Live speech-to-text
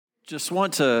Just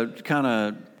want to kind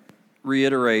of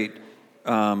reiterate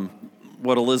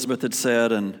what Elizabeth had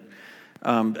said, and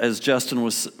as Justin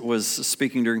was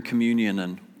speaking during communion.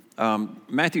 And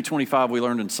Matthew 25, we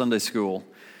learned in Sunday school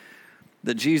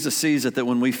that Jesus sees it that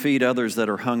when we feed others that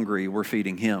are hungry, we're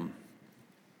feeding him.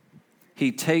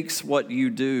 He takes what you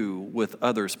do with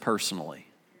others personally.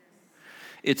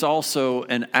 It's also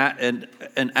an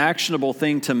actionable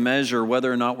thing to measure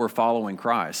whether or not we're following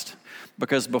Christ.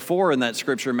 Because before in that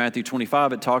scripture, Matthew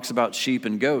 25, it talks about sheep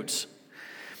and goats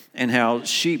and how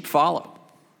sheep follow,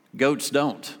 goats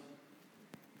don't.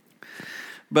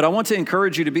 But I want to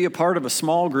encourage you to be a part of a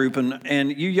small group,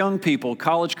 and you young people,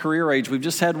 college career age, we've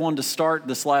just had one to start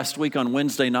this last week on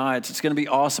Wednesday nights. It's going to be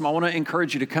awesome. I want to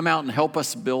encourage you to come out and help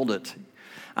us build it.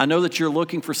 I know that you're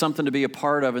looking for something to be a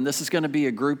part of, and this is going to be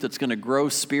a group that's going to grow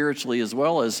spiritually as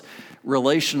well as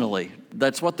relationally.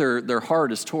 That's what their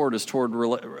heart is toward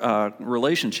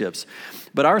relationships.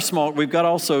 But we've got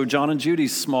also John and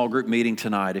Judy's small group meeting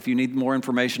tonight. If you need more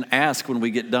information, ask when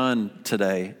we get done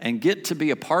today and get to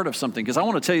be a part of something, because I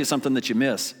want to tell you something that you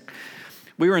miss.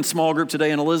 We were in small group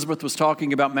today, and Elizabeth was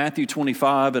talking about Matthew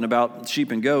 25 and about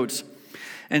sheep and goats,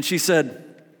 and she said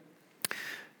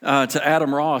to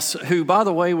Adam Ross, who, by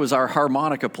the way, was our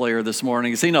harmonica player this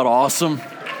morning. Is he not awesome?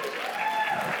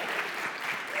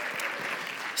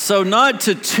 So not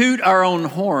to toot our own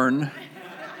horn,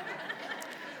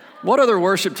 what other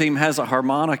worship team has a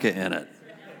harmonica in it?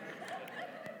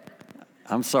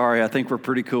 I'm sorry, I think we're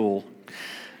pretty cool.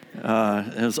 It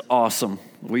was awesome.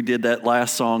 We did that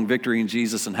last song, Victory in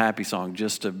Jesus and Happy Song,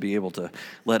 just to be able to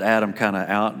let Adam kind of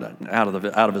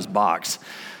out of his box.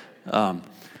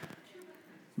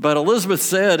 But Elizabeth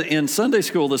said in Sunday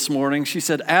school this morning, she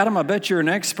said, Adam, I bet you're an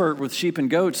expert with sheep and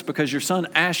goats because your son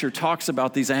Asher talks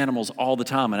about these animals all the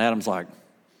time. And Adam's like,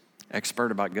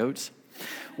 expert about goats?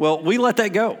 Well, we let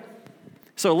that go.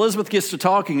 So Elizabeth gets to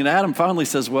talking, and Adam finally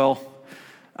says, well,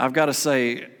 I've got to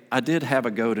say, I did have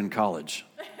a goat in college.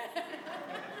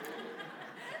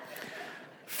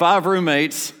 5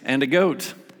 roommates and a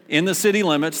goat. In the city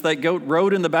limits, that goat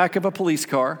rode in the back of a police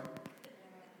car.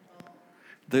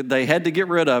 They had to get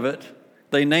rid of it.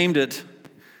 They named it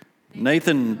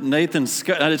Nathan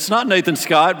Scott. It's not Nathan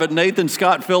Scott, but Nathan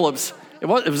Scott Phillips.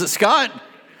 Was it Scott?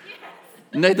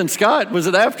 Nathan Scott. Was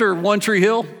it after One Tree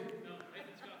Hill?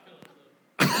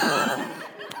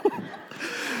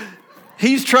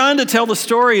 He's trying to tell the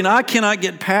story, and I cannot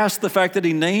get past the fact that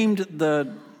he named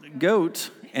the goat.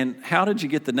 And how did you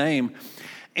get the name?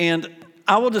 And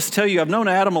I will just tell you, I've known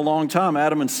Adam a long time,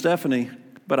 Adam and Stephanie,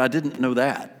 but I didn't know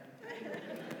that.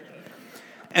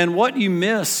 And what you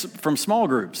miss from small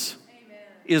groups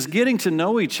is getting to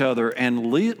know each other and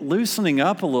loosening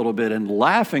up a little bit and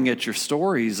laughing at your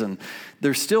stories. And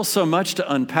there's still so much to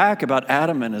unpack about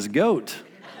Adam and his goat.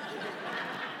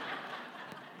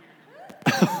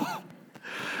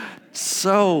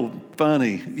 So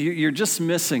funny. You're just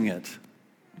missing it.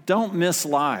 Don't miss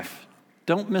life.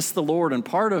 Don't miss the Lord. And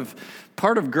part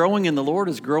of growing in the Lord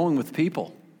is growing with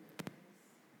people.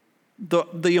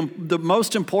 The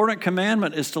most important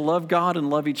commandment is to love God and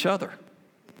love each other.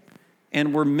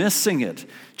 And we're missing it.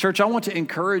 Church, I want to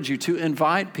encourage you to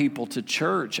invite people to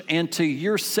church and to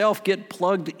yourself get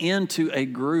plugged into a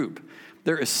group.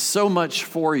 There is so much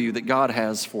for you that God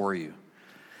has for you.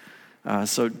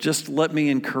 So just let me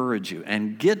encourage you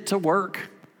and get to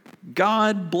work.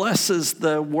 God blesses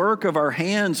the work of our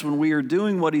hands when we are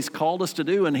doing what he's called us to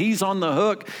do, and he's on the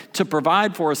hook to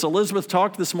provide for us. Elizabeth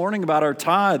talked this morning about our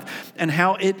tithe and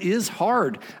how it is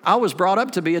hard. I was brought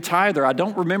up to be a tither. I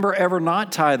don't remember ever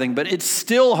not tithing, but it's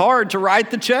still hard to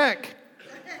write the check.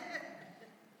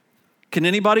 Can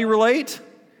anybody relate?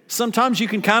 Sometimes you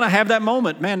can kind of have that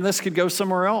moment, man, this could go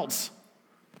somewhere else.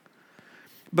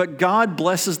 But God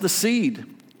blesses the seed.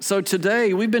 So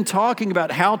today we've been talking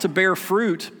about how to bear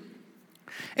fruit.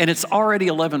 And it's already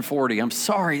 11:40. I'm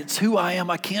sorry, it's who I am.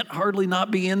 I can't hardly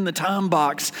not be in the time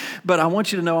box. But I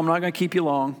want you to know I'm not going to keep you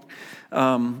long.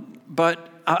 But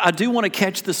I do want to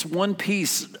catch this one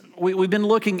piece. We've been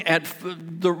looking at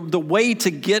the way to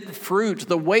get fruit,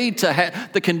 the way to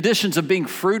the conditions of being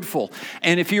fruitful.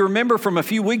 And if you remember from a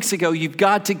few weeks ago, you've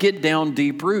got to get down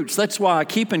deep roots. That's why I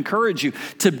keep encouraging you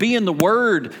to be in the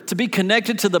Word, to be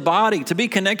connected to the body, to be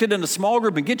connected in a small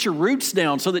group and get your roots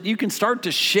down so that you can start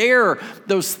to share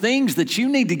those things that you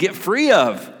need to get free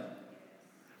of.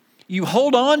 You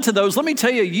hold on to those. Let me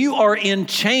tell you, you are in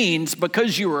chains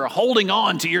because you are holding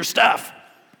on to your stuff.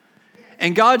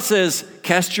 And God says,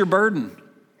 cast your burden.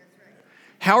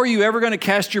 How are you ever going to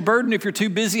cast your burden if you're too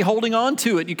busy holding on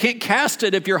to it? You can't cast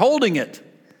it if you're holding it.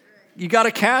 You got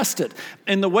to cast it.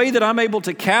 And the way that I'm able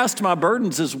to cast my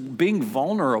burdens is being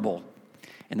vulnerable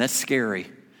And that's scary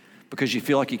because you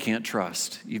feel like you can't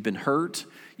trust. You've been hurt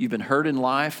in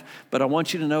life, but I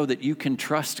want you to know that you can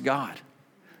trust God.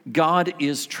 God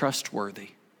is trustworthy.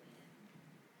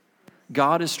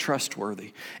 God is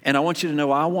trustworthy. And I want you to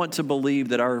know, I want to believe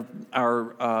that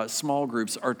our small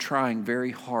groups are trying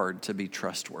very hard to be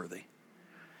trustworthy.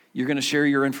 You're going to share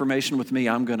your information with me.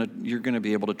 You're going to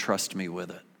be able to trust me with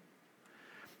it.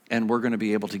 And we're going to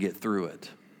be able to get through it.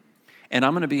 And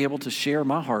I'm going to be able to share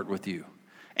my heart with you.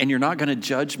 And you're not going to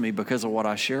judge me because of what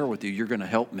I share with you. You're going to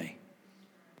help me.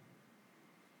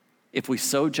 If we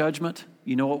sow judgment,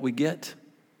 you know what we get?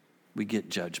 We get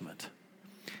judgment.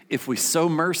 If we sow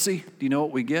mercy, do you know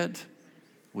what we get?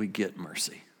 We get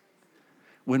mercy.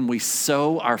 When we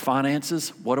sow our finances,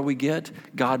 what do we get?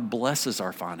 God blesses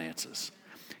our finances.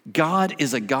 God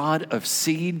is a God of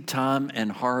seed, time,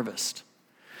 and harvest.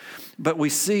 But we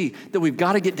see that we've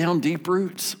got to get down deep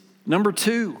roots. Number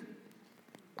 2,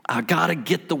 I got to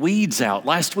get the weeds out.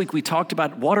 Last week we talked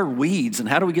about what are weeds and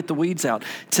how do we get the weeds out.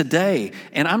 Today,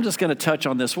 and I'm just going to touch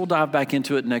on this. We'll dive back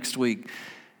into it next week.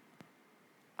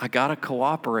 I got to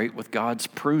cooperate with God's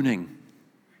pruning.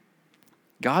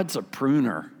 God's a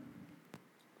pruner.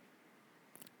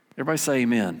 Everybody say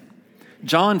amen.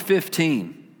 John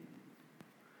 15,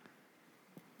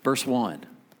 verse 1.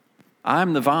 I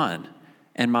am the vine,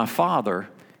 and my Father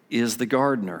is the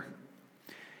gardener.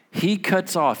 He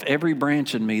cuts off every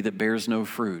branch in me that bears no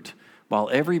fruit, while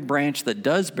every branch that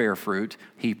does bear fruit,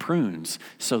 he prunes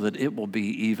so that it will be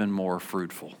even more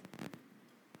fruitful.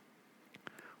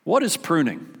 What is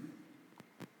pruning?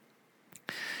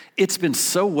 It's been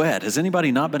so wet. Has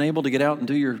anybody not been able to get out and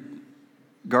do your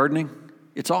gardening?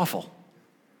 It's awful.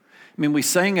 I mean, we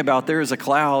sang about there is a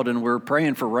cloud and we're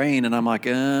praying for rain, and I'm like,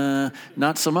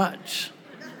 not so much.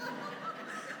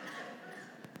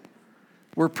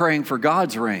 We're praying for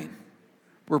God's rain.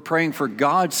 We're praying for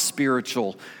God's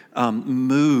spiritual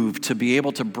move to be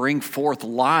able to bring forth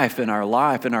life, in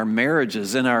our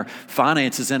marriages, in our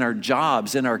finances, in our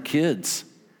jobs, in our kids.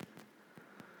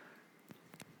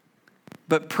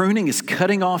 But pruning is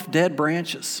cutting off dead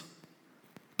branches.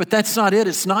 But that's not it.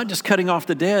 It's not just cutting off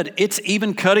the dead. It's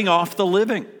even cutting off the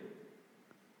living.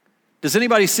 Does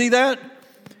anybody see that?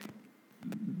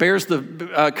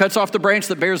 Cuts off the branch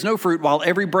that bears no fruit, while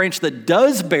every branch that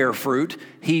does bear fruit,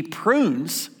 he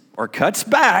prunes or cuts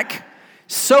back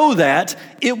so that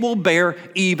it will bear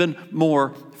even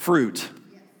more fruit.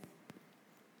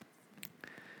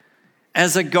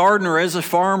 As a gardener, as a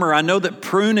farmer, I know that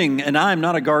pruning, and I am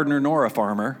not a gardener nor a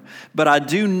farmer, but I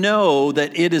do know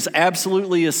that it is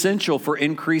absolutely essential for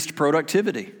increased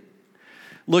productivity.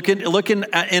 Looking in the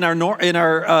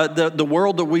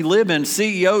world that we live in,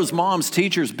 CEOs, moms,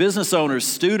 teachers, business owners,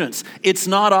 students, it's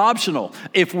not optional.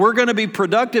 If we're going to be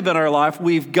productive in our life,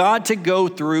 we've got to go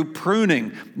through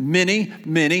pruning many,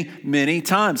 many, many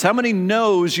times. How many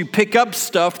knows you pick up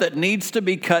stuff that needs to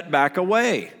be cut back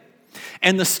away?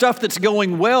 And the stuff that's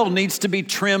going well needs to be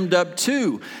trimmed up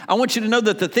too. I want you to know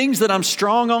that the things that I'm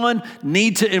strong on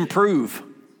need to improve.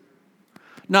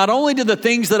 Not only do the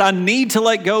things that I need to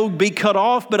let go be cut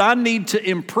off, but I need to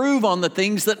improve on the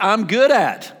things that I'm good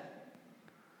at.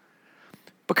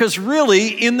 Because really,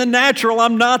 in the natural,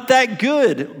 I'm not that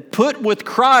good. Put with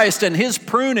Christ and His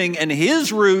pruning and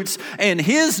His roots and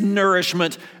His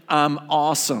nourishment, I'm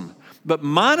awesome. But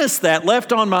minus that,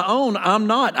 left on my own, I'm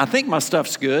not. I think my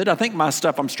stuff's good. I think my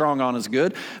stuff I'm strong on is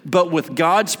good. But with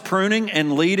God's pruning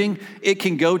and leading, it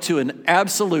can go to an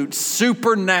absolute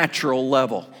supernatural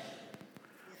level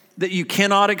that you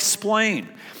cannot explain.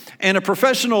 And a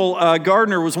professional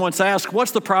gardener was once asked, what's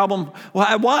the problem?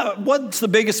 What's the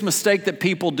biggest mistake that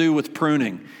people do with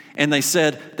pruning? And they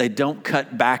said, they don't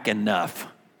cut back enough.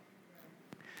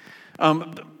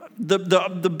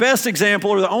 The best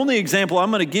example, or the only example I'm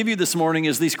going to give you this morning,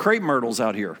 is these crepe myrtles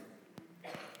out here.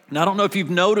 And I don't know if you've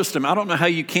noticed them. I don't know how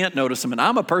you can't notice them. And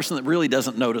I'm a person that really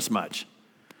doesn't notice much.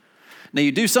 Now,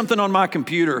 you do something on my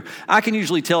computer, I can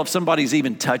usually tell if somebody's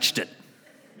even touched it.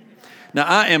 Now,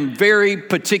 I am very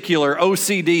particular,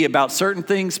 OCD about certain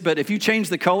things, but if you change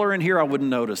the color in here, I wouldn't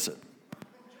notice it.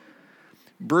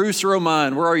 Bruce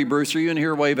Romine, where are you, Bruce? Are you in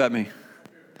here? Wave at me.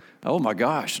 Oh my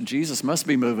gosh, Jesus must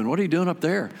be moving. What are you doing up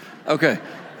there? Okay.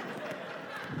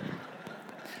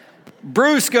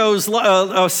 Bruce goes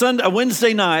a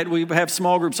Wednesday night. We have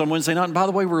small groups on Wednesday night. And by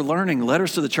the way, we're learning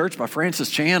Letters to the Church by Francis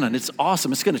Chan, and it's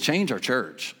awesome. It's going to change our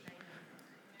church.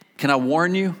 Can I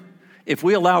warn you? If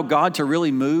we allow God to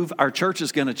really move, our church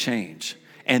is going to change.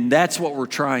 And that's what we're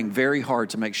trying very hard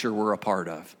to make sure we're a part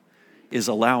of, is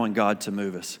allowing God to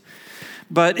move us.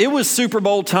 But it was Super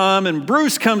Bowl time, and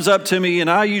Bruce comes up to me, and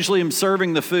I usually am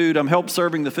serving the food. I'm help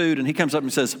serving the food, and he comes up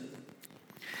and says,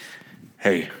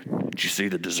 hey, did you see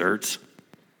the desserts?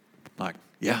 Like,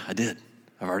 yeah, I did.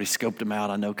 I've already scoped them out.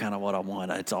 I know kind of what I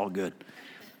want. It's all good.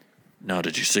 No,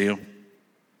 did you see them?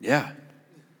 Yeah.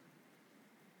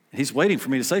 He's waiting for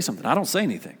me to say something. I don't say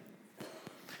anything.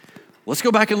 Let's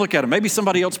go back and look at them. Maybe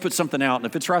somebody else put something out, and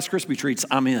if it's Rice Krispie treats,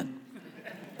 I'm in.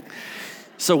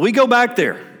 So we go back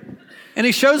there, and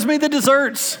he shows me the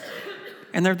desserts,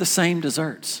 and they're the same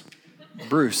desserts.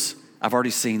 Bruce, I've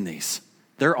already seen these.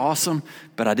 They're awesome,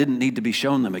 but I didn't need to be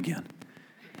shown them again.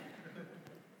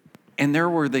 And there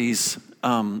were these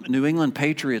New England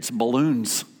Patriots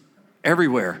balloons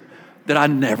everywhere that I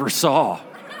never saw.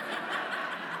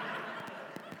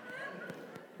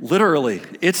 Literally,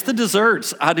 it's the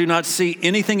desserts. I do not see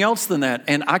anything else than that.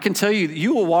 And I can tell you,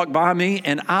 you will walk by me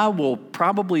and I will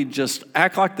probably just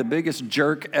act like the biggest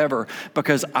jerk ever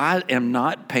because I am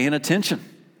not paying attention.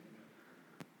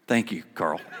 Thank you,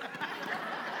 Carl.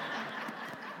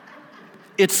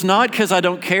 It's not because I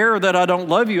don't care or that I don't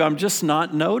love you. I'm just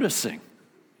not noticing.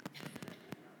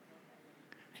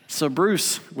 So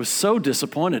Bruce was so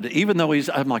disappointed, even though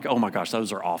I'm like, oh my gosh,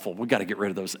 those are awful. We got to get rid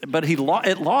of those. But it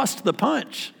lost the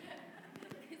punch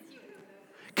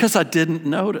because I didn't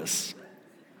notice.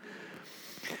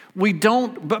 We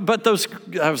don't, but those,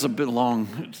 that was a bit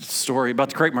long story about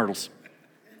the crepe myrtles.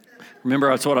 Remember,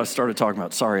 that's what I started talking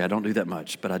about. Sorry, I don't do that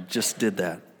much, but I just did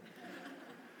that.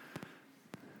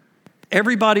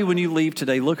 Everybody, when you leave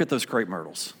today, look at those crepe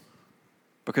myrtles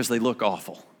because they look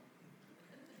awful.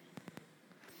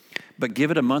 But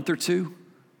give it a month or two,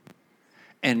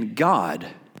 and God's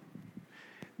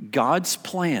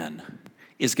plan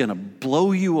is going to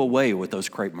blow you away with those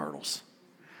crepe myrtles.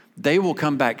 They will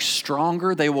come back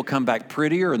stronger, they will come back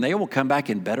prettier, and they will come back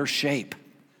in better shape.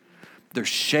 Their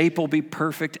shape will be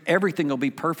perfect, everything will be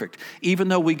perfect, even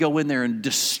though we go in there and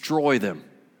destroy them.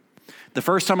 The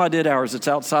first time I did ours, it's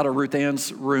outside of Ruth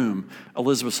Ann's room.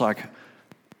 Elizabeth's like,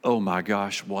 oh my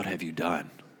gosh, what have you done?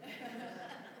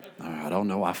 I don't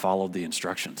know. I followed the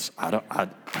instructions.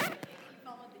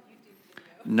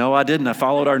 No, I didn't. I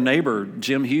followed our neighbor,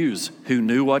 Jim Hughes, who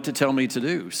knew what to tell me to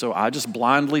do. So I just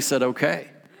blindly said, okay.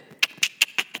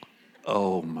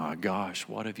 Oh my gosh,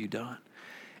 what have you done?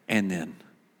 And then,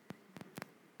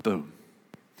 boom.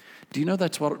 Do you know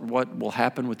that's what will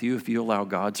happen with you if you allow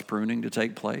God's pruning to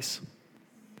take place?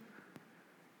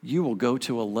 You will go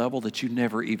to a level that you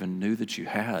never even knew that you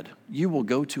had. You will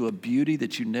go to a beauty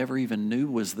that you never even knew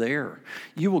was there.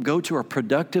 You will go to a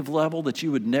productive level that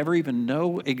you would never even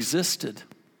know existed.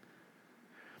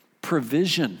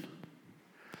 Provision.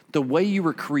 The way you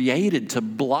were created to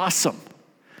blossom.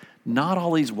 Not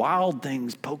all these wild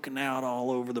things poking out all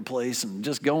over the place and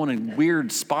just going in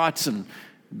weird spots and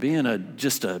being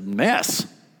just a mess.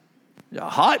 A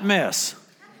hot mess.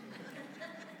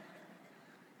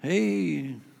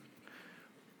 Hey.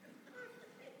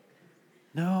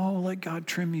 No, let God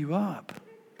trim you up.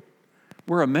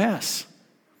 We're a mess.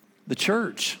 The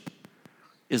church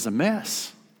is a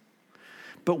mess.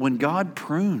 But when God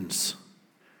prunes,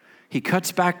 He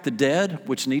cuts back the dead,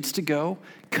 which needs to go,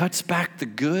 cuts back the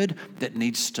good that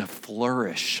needs to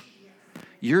flourish.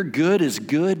 Your good is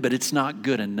good, but it's not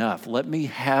good enough. Let me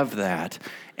have that,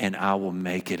 and I will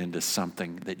make it into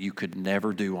something that you could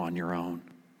never do on your own.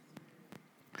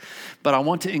 But I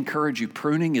want to encourage you,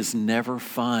 pruning is never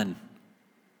fun.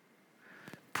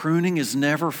 Pruning is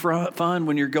never fun.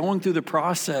 When you're going through the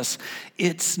process,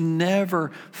 it's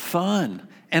never fun.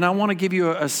 And I want to give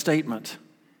you a statement.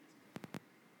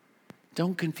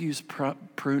 Don't confuse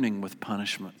pruning with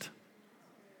punishment.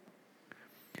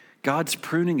 God's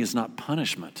pruning is not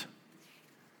punishment.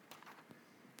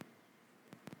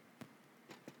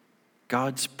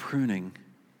 God's pruning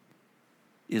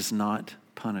is not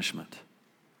punishment.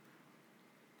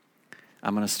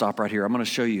 I'm going to stop right here. I'm going to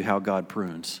show you how God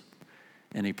prunes.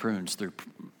 And He prunes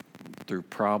through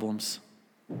problems,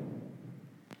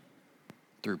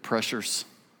 through pressures,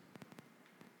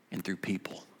 and through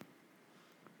people.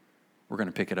 We're going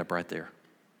to pick it up right there.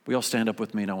 We all stand up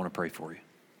with me and I want to pray for you.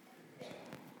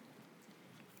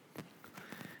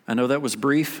 I know that was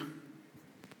brief,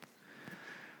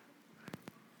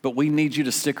 but we need you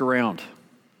to stick around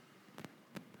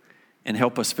and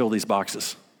help us fill these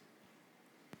boxes.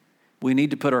 We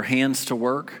need to put our hands to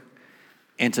work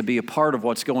and to be a part of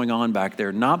what's going on back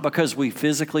there, not because we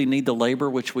physically need the labor,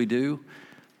 which we do,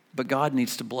 but God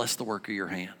needs to bless the work of your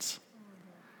hands.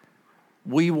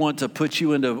 We want to put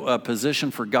you into a position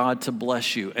for God to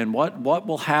bless you. And what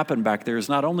will happen back there is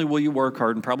not only will you work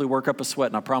hard and probably work up a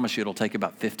sweat, and I promise you it'll take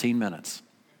about 15 minutes,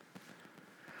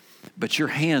 but your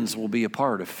hands will be a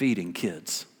part of feeding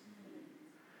kids.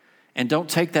 And don't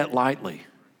take that lightly.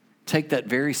 take that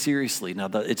very seriously. Now,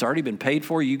 it's already been paid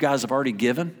for. You guys have already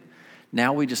given.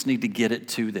 Now we just need to get it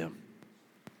to them.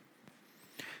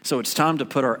 So it's time to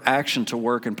put our action to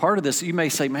work. And part of this, you may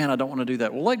say, man, I don't want to do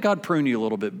that. Well, let God prune you a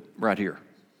little bit right here.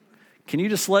 Can you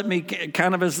just let me,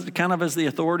 kind of as the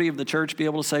authority of the church, be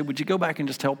able to say, would you go back and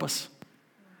just help us?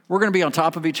 We're going to be on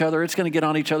top of each other. It's going to get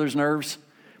on each other's nerves.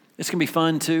 It's going to be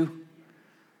fun too.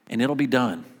 And it'll be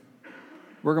done.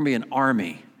 We're going to be an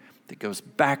army that goes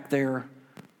back there,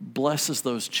 blesses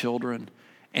those children,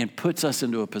 and puts us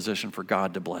into a position for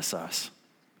God to bless us.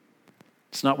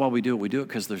 It's not why we do it. We do it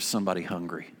because there's somebody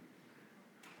hungry.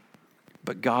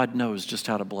 But God knows just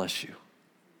how to bless you.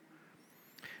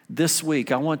 This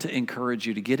week, I want to encourage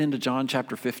you to get into John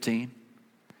chapter 15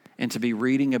 and to be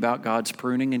reading about God's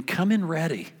pruning, and come in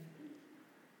ready.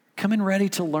 Come in ready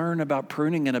to learn about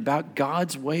pruning and about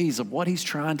God's ways of what He's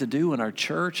trying to do in our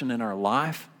church and in our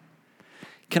life.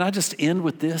 Can I just end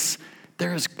with this?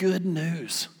 There is good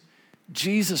news.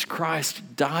 Jesus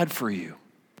Christ died for you.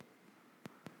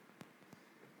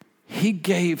 He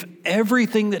gave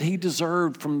everything that He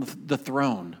deserved from the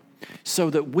throne so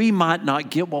that we might not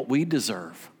get what we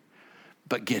deserve,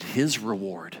 but get His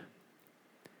reward.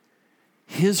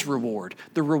 His reward,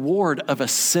 the reward of a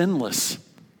sinless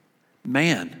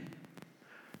man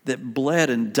that bled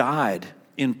and died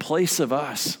in place of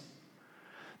us,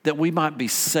 that we might be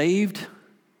saved,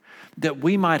 that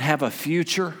we might have a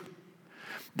future,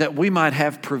 that we might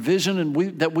have provision,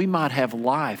 and that we might have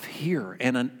life here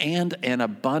and an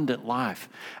abundant life.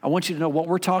 I want you to know what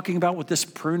we're talking about with this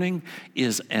pruning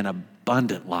is an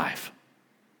abundant life.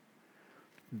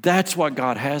 That's what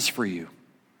God has for you.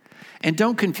 And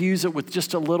don't confuse it with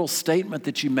just a little statement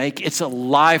that you make. It's a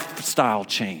lifestyle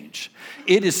change.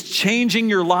 It is changing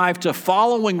your life to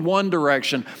following one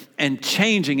direction and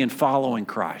changing and following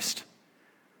Christ.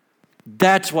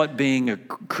 That's what being a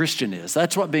Christian is.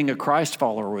 That's what being a Christ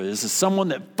follower is someone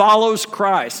that follows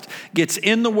Christ, gets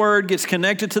in the Word, gets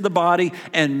connected to the body,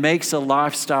 and makes a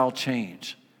lifestyle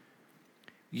change.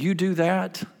 You do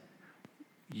that,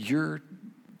 your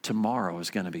tomorrow is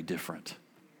going to be different.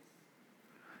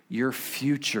 Your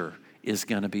future is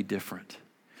going to be different.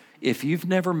 If you've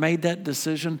never made that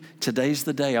decision, today's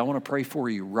the day. I want to pray for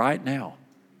you right now.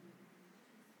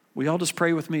 Will you all just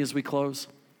pray with me as we close?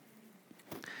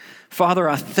 Father,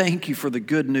 I thank you for the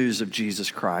good news of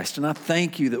Jesus Christ, and I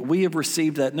thank you that we have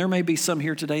received that, and there may be some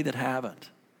here today that haven't.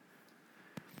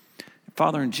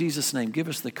 Father, in Jesus' name, give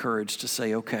us the courage to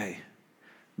say, okay,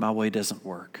 my way doesn't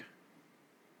work.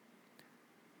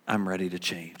 I'm ready to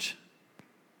change.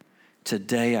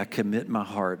 Today, I commit my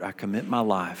heart, I commit my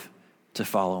life to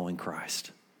following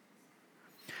Christ.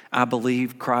 I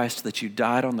believe, Christ, that you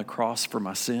died on the cross for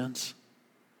my sins,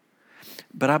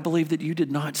 but I believe that you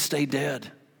did not stay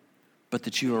dead, but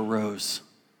that you arose.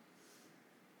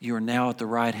 You are now at the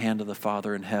right hand of the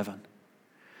Father in heaven,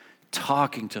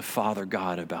 talking to Father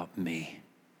God about me.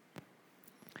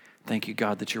 Thank you,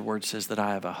 God, that your word says that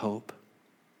I have a hope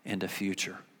and a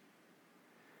future.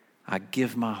 I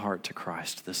give my heart to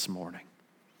Christ this morning.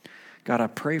 God, I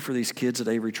pray for these kids at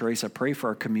Avery Trace. I pray for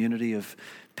our community of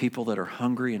people that are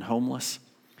hungry and homeless.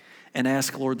 And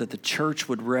ask, Lord, that the church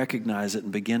would recognize it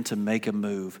and begin to make a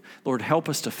move. Lord, help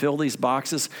us to fill these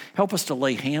boxes. Help us to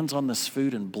lay hands on this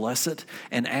food and bless it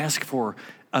and ask for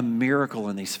a miracle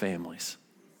in these families.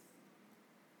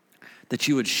 That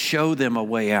you would show them a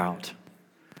way out.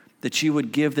 That you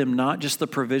would give them not just the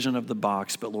provision of the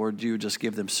box, but Lord, you would just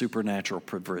give them supernatural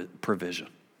provision.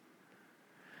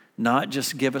 Not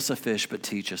just give us a fish, but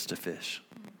teach us to fish.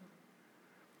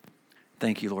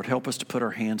 Thank you, Lord. Help us to put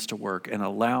our hands to work and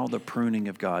allow the pruning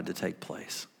of God to take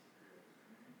place.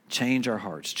 Change our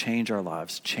hearts, change our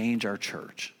lives, change our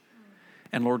church.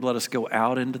 And Lord, let us go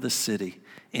out into the city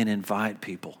and invite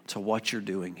people to what you're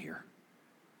doing here.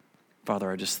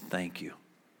 Father, I just thank you.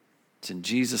 It's in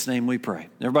Jesus' name we pray.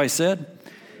 Everybody said?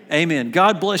 Amen.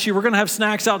 God bless you. We're going to have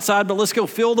snacks outside, but let's go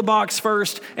fill the box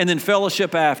first and then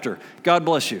fellowship after. God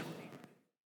bless you.